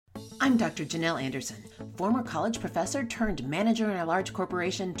I'm Dr. Janelle Anderson, former college professor turned manager in a large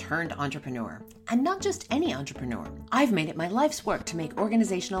corporation turned entrepreneur. And not just any entrepreneur. I've made it my life's work to make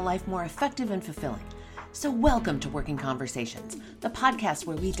organizational life more effective and fulfilling. So welcome to Working Conversations, the podcast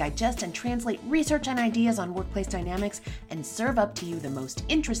where we digest and translate research and ideas on workplace dynamics and serve up to you the most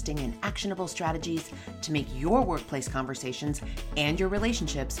interesting and actionable strategies to make your workplace conversations and your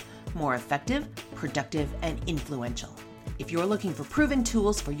relationships more effective, productive, and influential. If you're looking for proven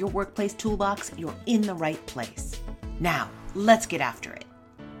tools for your workplace toolbox, you're in the right place. Now, let's get after it.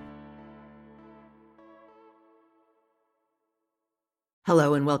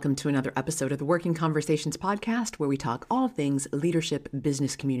 Hello, and welcome to another episode of the Working Conversations podcast, where we talk all things leadership,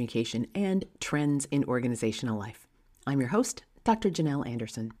 business communication, and trends in organizational life. I'm your host, Dr. Janelle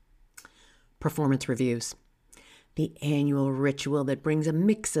Anderson. Performance reviews. The annual ritual that brings a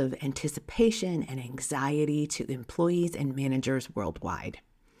mix of anticipation and anxiety to employees and managers worldwide.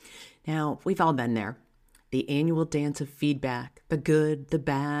 Now, we've all been there. The annual dance of feedback, the good, the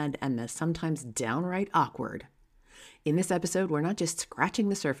bad, and the sometimes downright awkward. In this episode, we're not just scratching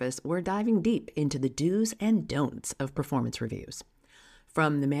the surface, we're diving deep into the do's and don'ts of performance reviews.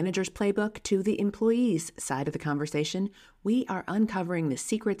 From the manager's playbook to the employee's side of the conversation, we are uncovering the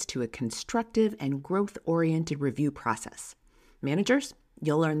secrets to a constructive and growth-oriented review process. Managers,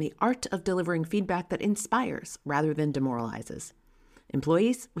 you'll learn the art of delivering feedback that inspires rather than demoralizes.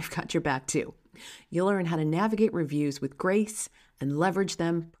 Employees, we've got your back too. You'll learn how to navigate reviews with grace and leverage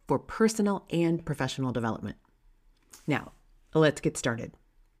them for personal and professional development. Now, let's get started.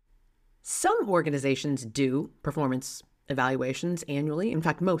 Some organizations do performance evaluations annually. In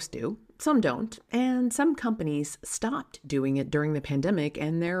fact, most do. Some don't. And some companies stopped doing it during the pandemic,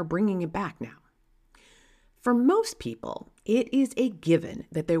 and they're bringing it back now. For most people, it is a given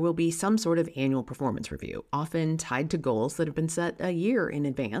that there will be some sort of annual performance review, often tied to goals that have been set a year in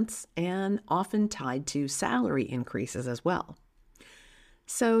advance, and often tied to salary increases as well.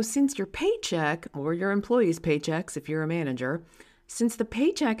 So since your paycheck, or your employees' paychecks if you're a manager, since the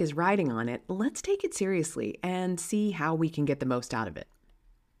paycheck is riding on it, let's take it seriously and see how we can get the most out of it.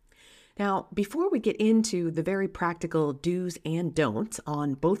 Now, before we get into the very practical do's and don'ts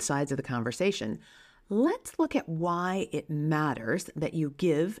on both sides of the conversation, let's look at why it matters that you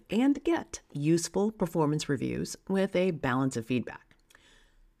give and get useful performance reviews with a balance of feedback.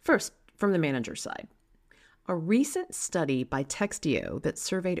 First, from the manager's side. A recent study by Textio that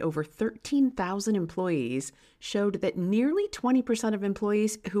surveyed over 13,000 employees showed that nearly 20% of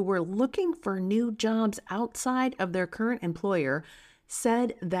employees who were looking for new jobs outside of their current employer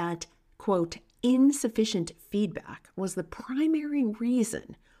said that, quote, insufficient feedback was the primary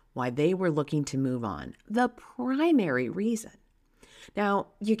reason why they were looking to move on. The primary reason. Now,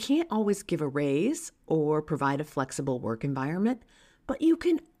 you can't always give a raise or provide a flexible work environment, but you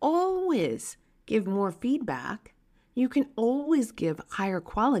can always give more feedback. You can always give higher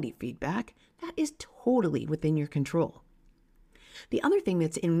quality feedback. That is totally within your control. The other thing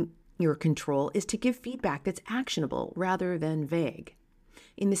that's in your control is to give feedback that's actionable rather than vague.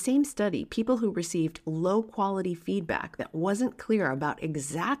 In the same study, people who received low quality feedback that wasn't clear about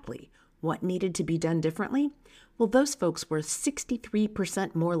exactly what needed to be done differently, well, those folks were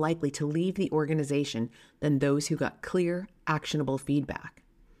 63% more likely to leave the organization than those who got clear, actionable feedback.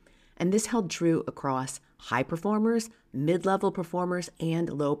 And this held true across high performers, mid-level performers,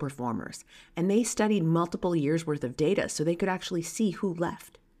 and low performers. And they studied multiple years' worth of data so they could actually see who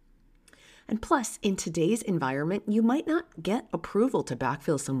left. And plus, in today's environment, you might not get approval to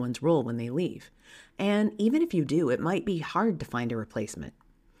backfill someone's role when they leave. And even if you do, it might be hard to find a replacement.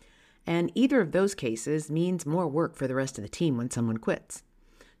 And either of those cases means more work for the rest of the team when someone quits.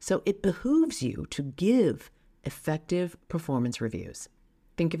 So it behooves you to give effective performance reviews.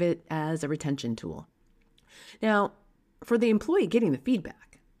 Think of it as a retention tool. Now, for the employee getting the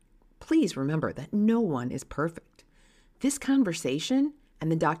feedback, please remember that no one is perfect. This conversation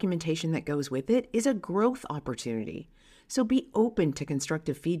and the documentation that goes with it is a growth opportunity. So be open to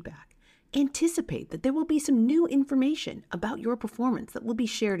constructive feedback. Anticipate that there will be some new information about your performance that will be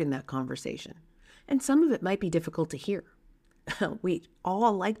shared in that conversation. And some of it might be difficult to hear. We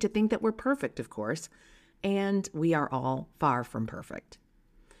all like to think that we're perfect, of course, and we are all far from perfect.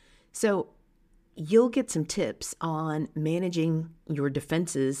 So you'll get some tips on managing your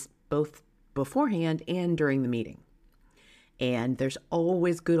defenses both beforehand and during the meeting. And there's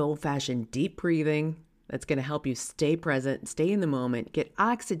always good old-fashioned deep breathing that's going to help you stay present, stay in the moment, get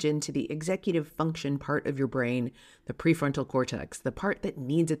oxygen to the executive function part of your brain, the prefrontal cortex, the part that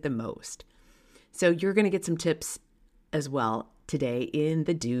needs it the most. So you're going to get some tips as well today in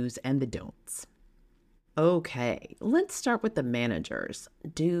the do's and the don'ts. Okay, let's start with the managers,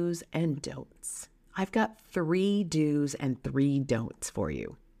 do's and don'ts. I've got 3 do's and 3 don'ts for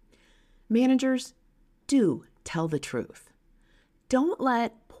you. Managers, do tell the truth. Don't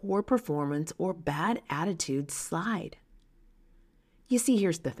let poor performance or bad attitudes slide. You see,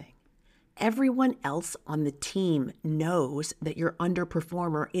 here's the thing. Everyone else on the team knows that your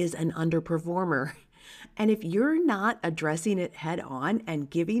underperformer is an underperformer. And if you're not addressing it head on and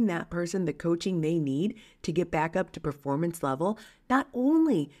giving that person the coaching they need to get back up to performance level, not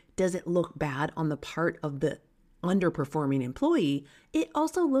only does it look bad on the part of the underperforming employee, it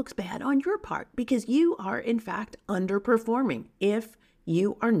also looks bad on your part because you are in fact underperforming if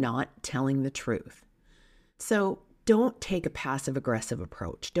you are not telling the truth. So don't take a passive aggressive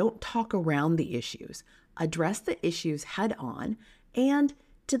approach. Don't talk around the issues. Address the issues head on and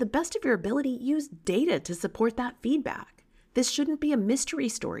to the best of your ability, use data to support that feedback. This shouldn't be a mystery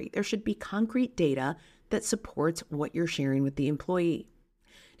story. There should be concrete data that supports what you're sharing with the employee.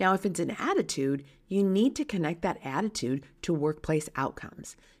 Now, if it's an attitude, you need to connect that attitude to workplace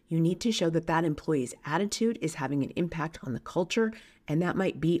outcomes. You need to show that that employee's attitude is having an impact on the culture, and that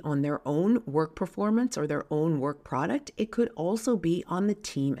might be on their own work performance or their own work product. It could also be on the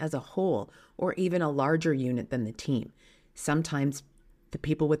team as a whole, or even a larger unit than the team. Sometimes the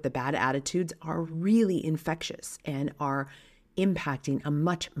people with the bad attitudes are really infectious and are impacting a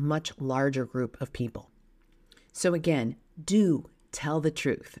much, much larger group of people. So again, do tell the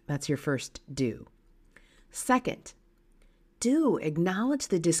truth. That's your first do. Second, do acknowledge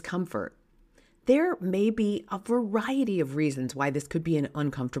the discomfort. There may be a variety of reasons why this could be an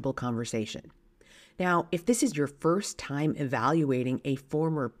uncomfortable conversation. Now, if this is your first time evaluating a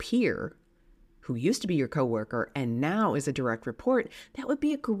former peer who used to be your coworker and now is a direct report, that would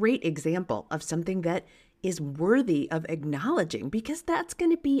be a great example of something that is worthy of acknowledging because that's going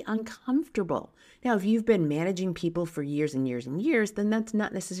to be uncomfortable. Now, if you've been managing people for years and years and years, then that's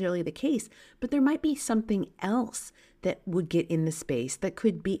not necessarily the case, but there might be something else that would get in the space that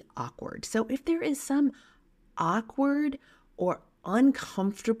could be awkward. So if there is some awkward or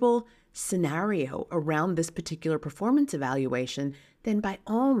uncomfortable scenario around this particular performance evaluation, then by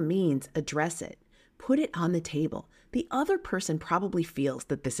all means address it. Put it on the table. The other person probably feels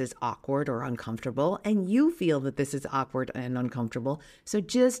that this is awkward or uncomfortable, and you feel that this is awkward and uncomfortable. So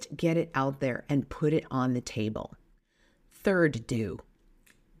just get it out there and put it on the table. Third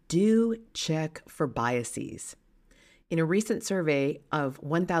do check for biases. In a recent survey of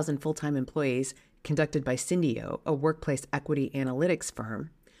 1,000 full-time employees conducted by Syndio, a workplace equity analytics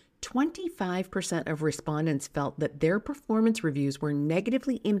firm, 25% of respondents felt that their performance reviews were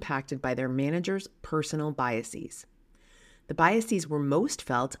negatively impacted by their manager's personal biases. The biases were most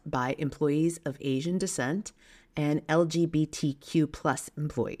felt by employees of Asian descent and LGBTQ+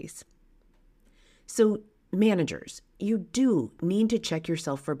 employees. So, managers, you do need to check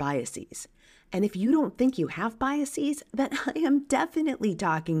yourself for biases. And if you don't think you have biases, then I am definitely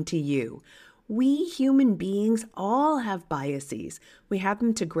talking to you. We human beings all have biases. We have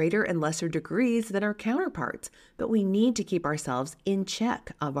them to greater and lesser degrees than our counterparts, but we need to keep ourselves in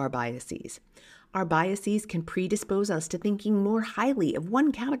check of our biases. Our biases can predispose us to thinking more highly of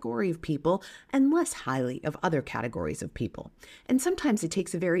one category of people and less highly of other categories of people. And sometimes it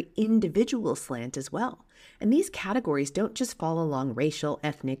takes a very individual slant as well. And these categories don't just fall along racial,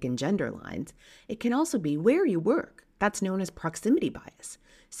 ethnic, and gender lines. It can also be where you work. That's known as proximity bias.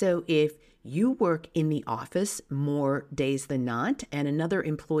 So if you work in the office more days than not, and another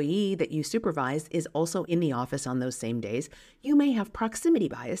employee that you supervise is also in the office on those same days, you may have proximity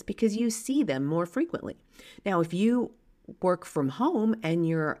bias because you see them more frequently. Now, if you work from home and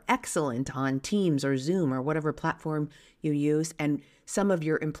you're excellent on Teams or Zoom or whatever platform you use, and some of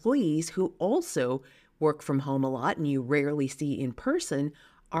your employees who also work from home a lot and you rarely see in person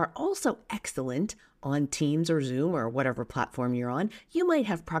are also excellent on Teams or Zoom or whatever platform you're on, you might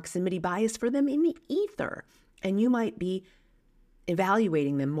have proximity bias for them in the ether, and you might be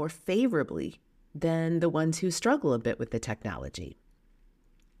evaluating them more favorably than the ones who struggle a bit with the technology.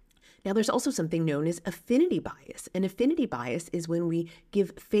 Now, there's also something known as affinity bias. And affinity bias is when we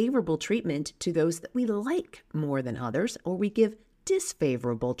give favorable treatment to those that we like more than others, or we give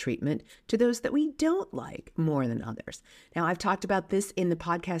disfavorable treatment to those that we don't like more than others. Now, I've talked about this in the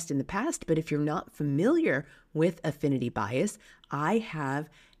podcast in the past, but if you're not familiar with affinity bias, I have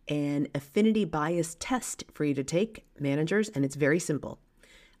an affinity bias test for you to take, managers, and it's very simple.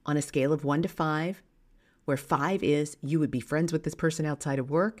 On a scale of 1 to 5, where 5 is you would be friends with this person outside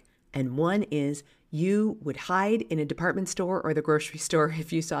of work, and 1 is you would hide in a department store or the grocery store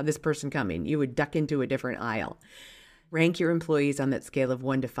if you saw this person coming. You would duck into a different aisle. Rank your employees on that scale of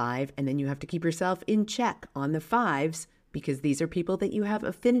 1 to 5, and then you have to keep yourself in check on the 5s because these are people that you have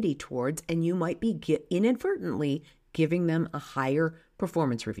affinity towards, and you might be inadvertently giving them a higher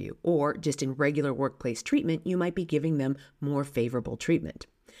performance review, or just in regular workplace treatment, you might be giving them more favorable treatment.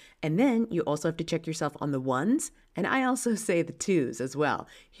 And then you also have to check yourself on the 1s, and I also say the 2s as well.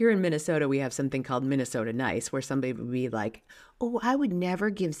 Here in Minnesota, we have something called Minnesota Nice, where somebody would be like, oh, I would never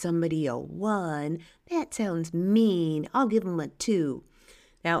give somebody a 1. That sounds mean. I'll give them a 2.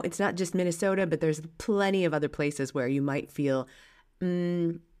 Now, it's not just Minnesota, but there's plenty of other places where you might feel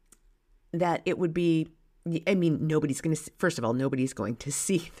that it would be, nobody's going to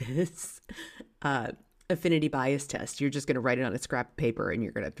see this affinity bias test. You're just going to write it on a scrap of paper and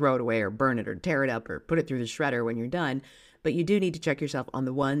you're going to throw it away or burn it or tear it up or put it through the shredder when you're done. But you do need to check yourself on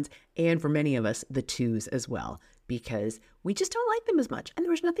the 1s, and for many of us, the 2s as well, because we just don't like them as much. And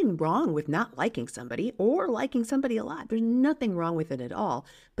there's nothing wrong with not liking somebody or liking somebody a lot. There's nothing wrong with it at all,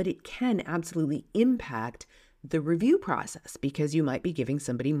 but it can absolutely impact the review process because you might be giving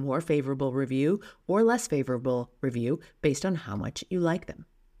somebody more favorable review or less favorable review based on how much you like them.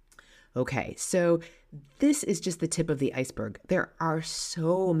 Okay, so this is just the tip of the iceberg. There are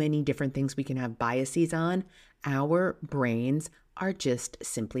so many different things we can have biases on. Our brains are just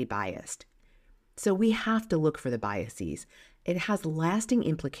simply biased. So we have to look for the biases. It has lasting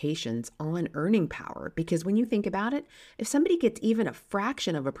implications on earning power because when you think about it, if somebody gets even a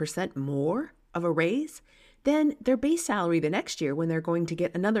fraction of a percent more of a raise, then their base salary the next year when they're going to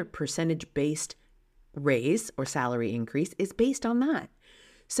get another percentage-based raise or salary increase is based on that.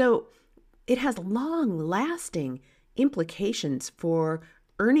 So it has long-lasting implications for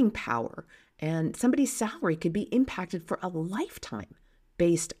earning power, and somebody's salary could be impacted for a lifetime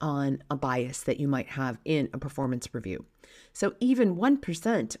based on a bias that you might have in a performance review. So even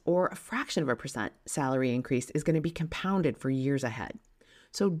 1% or a fraction of a percent salary increase is going to be compounded for years ahead.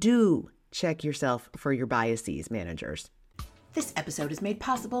 So do check yourself for your biases, managers. This episode is made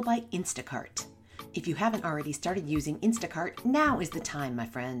possible by Instacart. If you haven't already started using Instacart, now is the time, my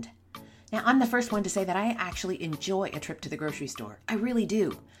friend. Now, I'm the first one to say that I actually enjoy a trip to the grocery store. I really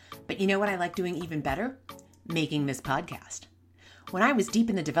do. But you know what I like doing even better? Making this podcast. When I was deep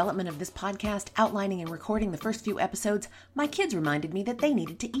in the development of this podcast, outlining and recording the first few episodes, my kids reminded me that they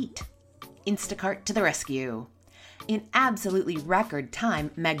needed to eat. Instacart to the rescue. In absolutely record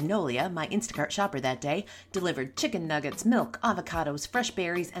time, Magnolia, my Instacart shopper that day, delivered chicken nuggets, milk, avocados, fresh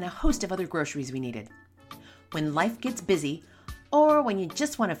berries, and a host of other groceries we needed. When life gets busy, or when you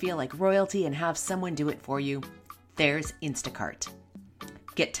just want to feel like royalty and have someone do it for you, there's Instacart.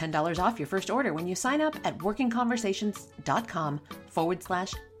 Get $10 off your first order when you sign up at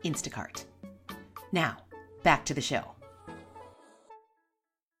workingconversations.com/Instacart. Now, back to the show.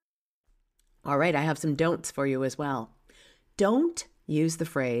 All right, I have some don'ts for you as well. Don't use the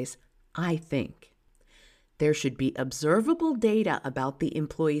phrase, I think. There should be observable data about the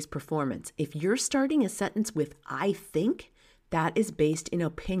employee's performance. If you're starting a sentence with I think, that is based in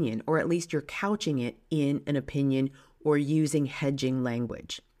opinion, or at least you're couching it in an opinion or using hedging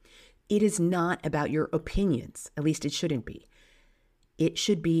language. It is not about your opinions, at least it shouldn't be. It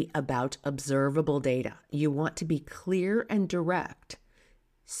should be about observable data. You want to be clear and direct.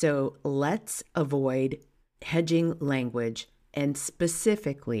 So let's avoid hedging language and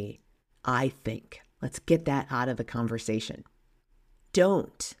specifically, I think. Let's get that out of the conversation.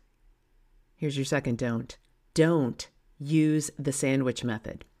 Don't. Here's your second don't. Don't use the sandwich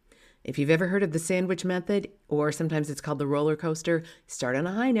method. If you've ever heard of the sandwich method, or sometimes it's called the roller coaster, start on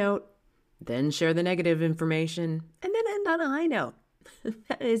a high note, then share the negative information, and then end on a high note.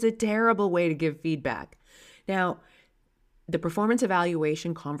 That is a terrible way to give feedback. Now, the performance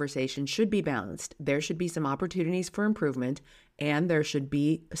evaluation conversation should be balanced. There should be some opportunities for improvement, and there should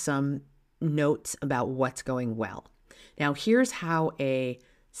be some notes about what's going well. Now, here's how a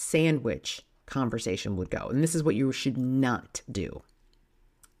sandwich conversation would go, and this is what you should not do.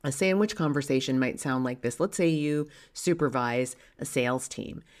 A sandwich conversation might sound like this. Let's say you supervise a sales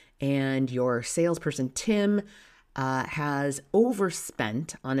team, and your salesperson, Tim, has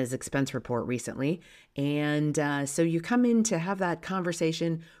overspent on his expense report recently. And so you come in to have that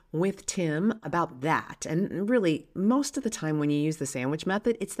conversation with Tim about that. And really, most of the time when you use the sandwich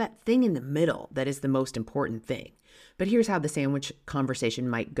method, it's that thing in the middle that is the most important thing. But here's how the sandwich conversation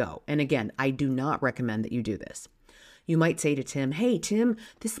might go. And again, I do not recommend that you do this. You might say to Tim, hey, Tim,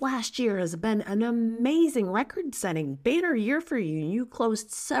 this last year has been an amazing record-setting banner year for you. You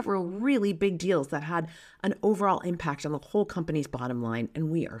closed several really big deals that had an overall impact on the whole company's bottom line, and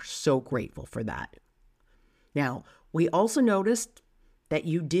we are so grateful for that. Now, we also noticed that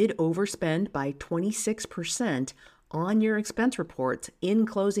you did overspend by 26% on your expense reports in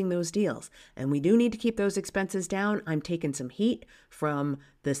closing those deals. And we do need to keep those expenses down. I'm taking some heat from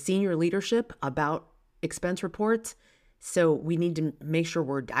the senior leadership about expense reports. So we need to make sure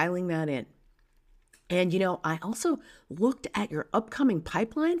we're dialing that in. And, I also looked at your upcoming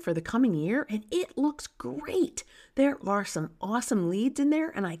pipeline for the coming year, and it looks great. There are some awesome leads in there,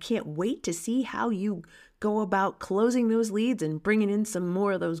 and I can't wait to see how you go about closing those leads and bringing in some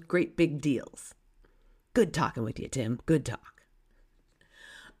more of those great big deals. Good talking with you, Tim. Good talk.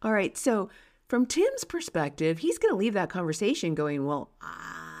 All right, so from Tim's perspective, he's going to leave that conversation going, well,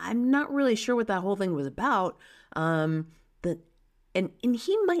 I'm not really sure what that whole thing was about. And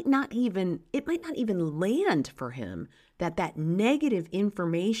he might not even, it might not even land for him that negative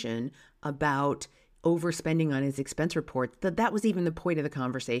information about overspending on his expense report, that was even the point of the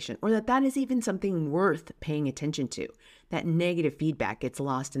conversation, or that is even something worth paying attention to. That negative feedback gets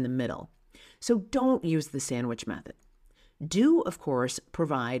lost in the middle. So don't use the sandwich method. Do, of course,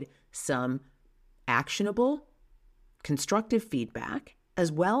 provide some actionable, constructive feedback,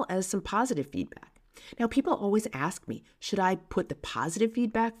 as well as some positive feedback. Now, people always ask me, should I put the positive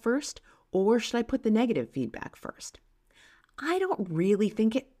feedback first or should I put the negative feedback first? I don't really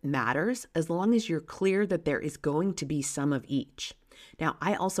think it matters as long as you're clear that there is going to be some of each. Now,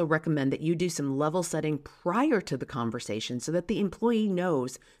 I also recommend that you do some level setting prior to the conversation so that the employee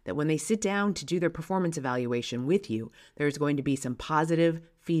knows that when they sit down to do their performance evaluation with you, there's going to be some positive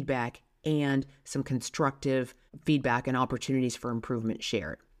feedback and some constructive feedback and opportunities for improvement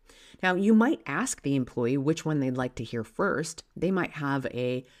shared. Now, you might ask the employee which one they'd like to hear first. They might have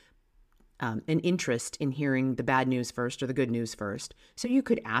an interest in hearing the bad news first or the good news first. So you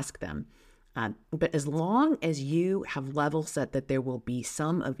could ask them. But as long as you have level set that there will be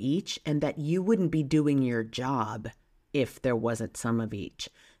some of each and that you wouldn't be doing your job if there wasn't some of each,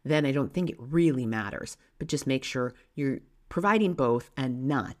 then I don't think it really matters. But just make sure you're providing both and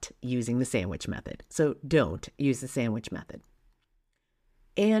not using the sandwich method. So don't use the sandwich method.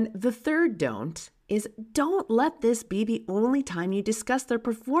 And the third don't is don't let this be the only time you discuss their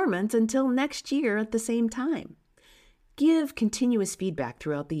performance until next year at the same time. Give continuous feedback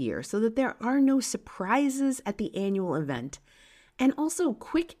throughout the year so that there are no surprises at the annual event. And also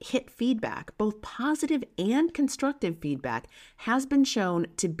quick hit feedback, both positive and constructive feedback, has been shown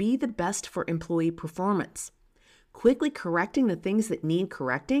to be the best for employee performance. Quickly correcting the things that need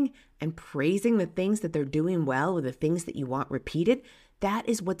correcting and praising the things that they're doing well or the things that you want repeated, that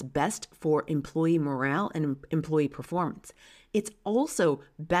is what's best for employee morale and employee performance. It's also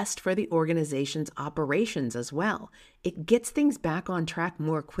best for the organization's operations as well. It gets things back on track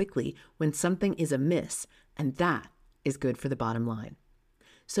more quickly when something is amiss, and that is good for the bottom line.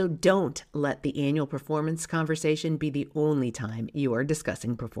 So don't let the annual performance conversation be the only time you are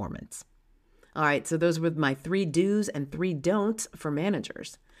discussing performance. All right, so those were my 3 do's and 3 don'ts for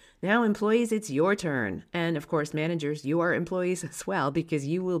managers. Now, employees, it's your turn. And of course, managers, you are employees as well because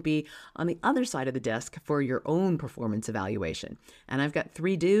you will be on the other side of the desk for your own performance evaluation. And I've got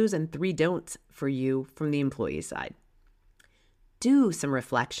 3 do's and 3 don'ts for you from the employee side. Do some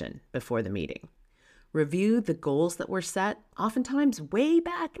reflection before the meeting. Review the goals that were set, oftentimes way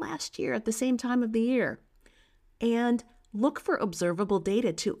back last year at the same time of the year. And look for observable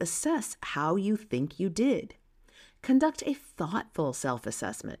data to assess how you think you did. Conduct a thoughtful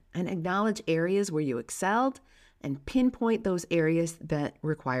self-assessment and acknowledge areas where you excelled and pinpoint those areas that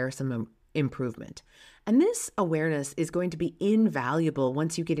require some improvement. And this awareness is going to be invaluable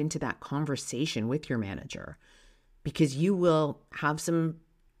once you get into that conversation with your manager because you will have some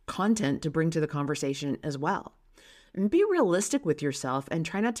content to bring to the conversation as well. And be realistic with yourself and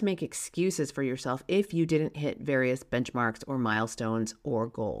try not to make excuses for yourself if you didn't hit various benchmarks or milestones or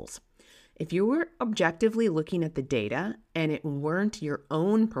goals. If you were objectively looking at the data and it weren't your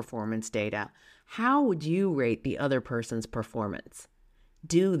own performance data, how would you rate the other person's performance?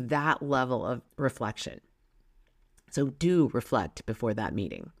 Do that level of reflection. So do reflect before that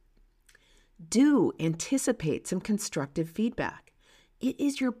meeting. Do anticipate some constructive feedback. It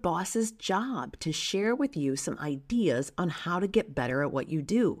is your boss's job to share with you some ideas on how to get better at what you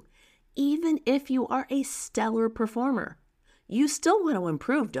do, even if you are a stellar performer. You still want to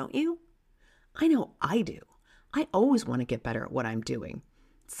improve, don't you? I know I do. I always want to get better at what I'm doing.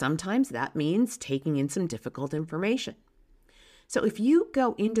 Sometimes that means taking in some difficult information. So if you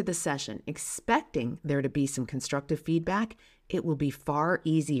go into the session expecting there to be some constructive feedback, it will be far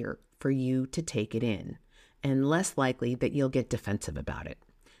easier for you to take it in and less likely that you'll get defensive about it.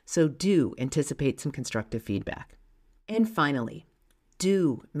 So do anticipate some constructive feedback. And finally,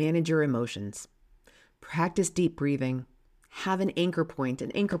 do manage your emotions. Practice deep breathing. Have an anchor point.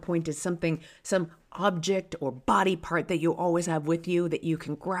 An anchor point is something, some object or body part that you always have with you that you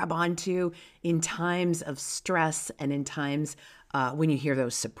can grab onto in times of stress and in times when you hear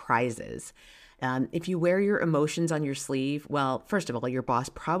those surprises. If you wear your emotions on your sleeve, well, first of all, your boss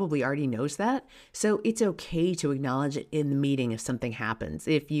probably already knows that. So it's okay to acknowledge it in the meeting if something happens.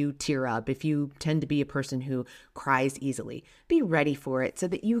 If you tear up, if you tend to be a person who cries easily, be ready for it so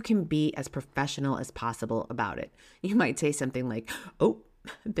that you can be as professional as possible about it. You might say something like, "Oh,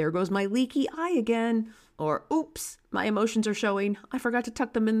 there goes my leaky eye again," or "Oops, my emotions are showing. I forgot to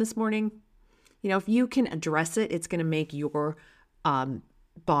tuck them in this morning." If you can address it, it's going to make your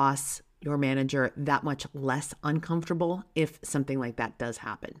boss, your manager, that much less uncomfortable if something like that does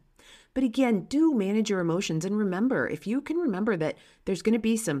happen. But again, do manage your emotions. And remember, if you can remember that there's going to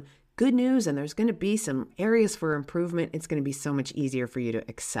be some good news and there's going to be some areas for improvement, it's going to be so much easier for you to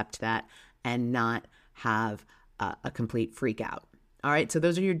accept that and not have a complete freak out. All right, so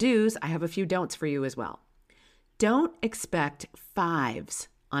those are your do's. I have a few don'ts for you as well. Don't expect 5s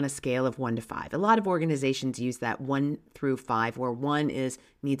on a scale of 1 to 5. A lot of organizations use that 1 through 5, where 1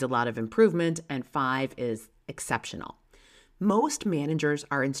 needs a lot of improvement and 5 is exceptional. Most managers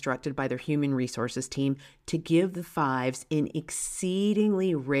are instructed by their human resources team to give the 5s in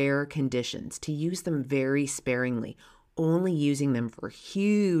exceedingly rare conditions, to use them very sparingly, only using them for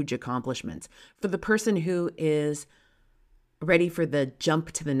huge accomplishments. For the person who is ready for the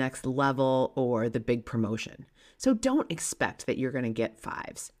jump to the next level or the big promotion. So don't expect that you're going to get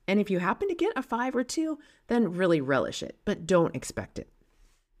 5s. And if you happen to get a 5 or 2, then really relish it, but don't expect it.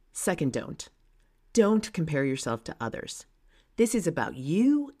 Second don't compare yourself to others. This is about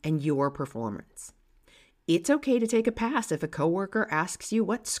you and your performance. It's okay to take a pass if a coworker asks you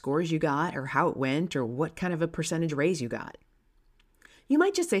what scores you got or how it went or what kind of a percentage raise you got. You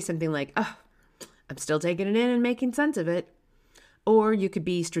might just say something like, "Oh, I'm still taking it in and making sense of it." Or you could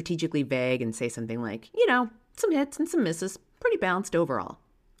be strategically vague and say something like, some hits and some misses, pretty balanced overall.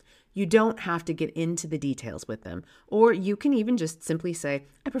 You don't have to get into the details with them. Or you can even just simply say,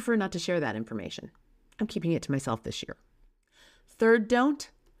 "I prefer not to share that information. I'm keeping it to myself this year." Third don't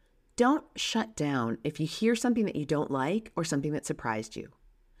shut down if you hear something that you don't like or something that surprised you.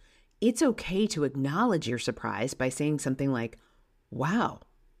 It's okay to acknowledge your surprise by saying something like, "Wow,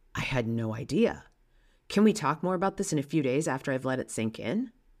 I had no idea. Can we talk more about this in a few days after I've let it sink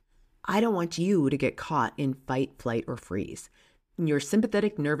in?" I don't want you to get caught in fight, flight, or freeze. Your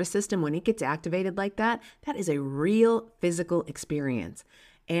sympathetic nervous system, when it gets activated like that, that is a real physical experience.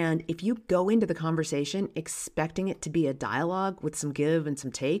 And if you go into the conversation expecting it to be a dialogue with some give and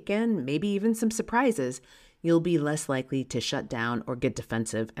some take and maybe even some surprises, you'll be less likely to shut down or get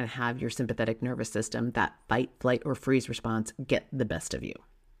defensive and have your sympathetic nervous system, that fight, flight, or freeze response, get the best of you.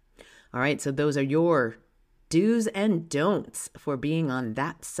 All right, so those are your do's and don'ts for being on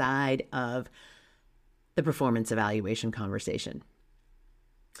that side of the performance evaluation conversation.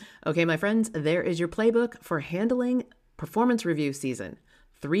 Okay, my friends, there is your playbook for handling performance review season.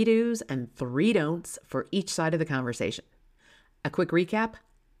 3 do's and 3 don'ts for each side of the conversation. A quick recap: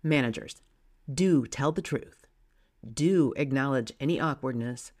 managers, do tell the truth. Do acknowledge any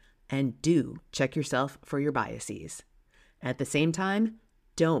awkwardness, and do check yourself for your biases. At the same time,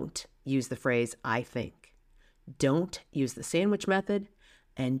 don't use the phrase "I think." Don't use the sandwich method,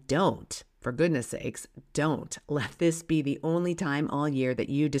 and don't, for goodness sakes, don't let this be the only time all year that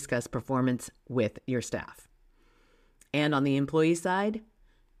you discuss performance with your staff. And on the employee side,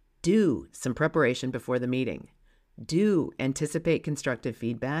 do some preparation before the meeting. Do anticipate constructive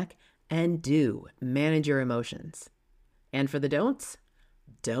feedback, and do manage your emotions. And for the don'ts,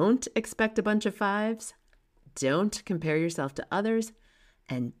 don't expect a bunch of 5s, don't compare yourself to others,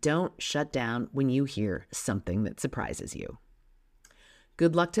 and don't shut down when you hear something that surprises you.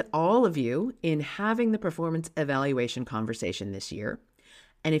 Good luck to all of you in having the performance evaluation conversation this year.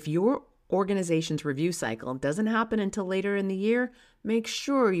 And if your organization's review cycle doesn't happen until later in the year, make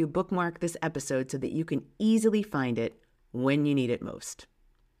sure you bookmark this episode so that you can easily find it when you need it most.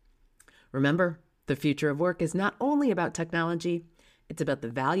 Remember, the future of work is not only about technology, it's about the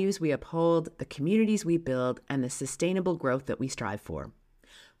values we uphold, the communities we build, and the sustainable growth that we strive for.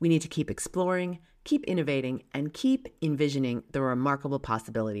 We need to keep exploring, keep innovating, and keep envisioning the remarkable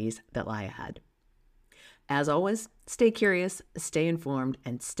possibilities that lie ahead. As always, stay curious, stay informed,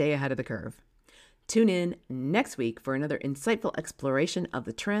 and stay ahead of the curve. Tune in next week for another insightful exploration of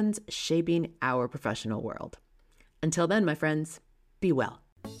the trends shaping our professional world. Until then, my friends, be well.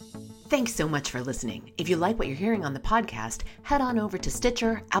 Thanks so much for listening. If you like what you're hearing on the podcast, head on over to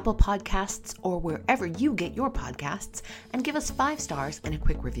Stitcher, Apple Podcasts, or wherever you get your podcasts and give us 5 stars and a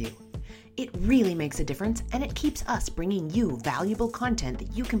quick review. It really makes a difference, and it keeps us bringing you valuable content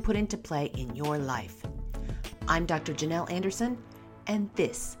that you can put into play in your life. I'm Dr. Janelle Anderson, and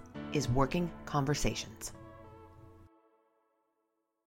this is Working Conversations.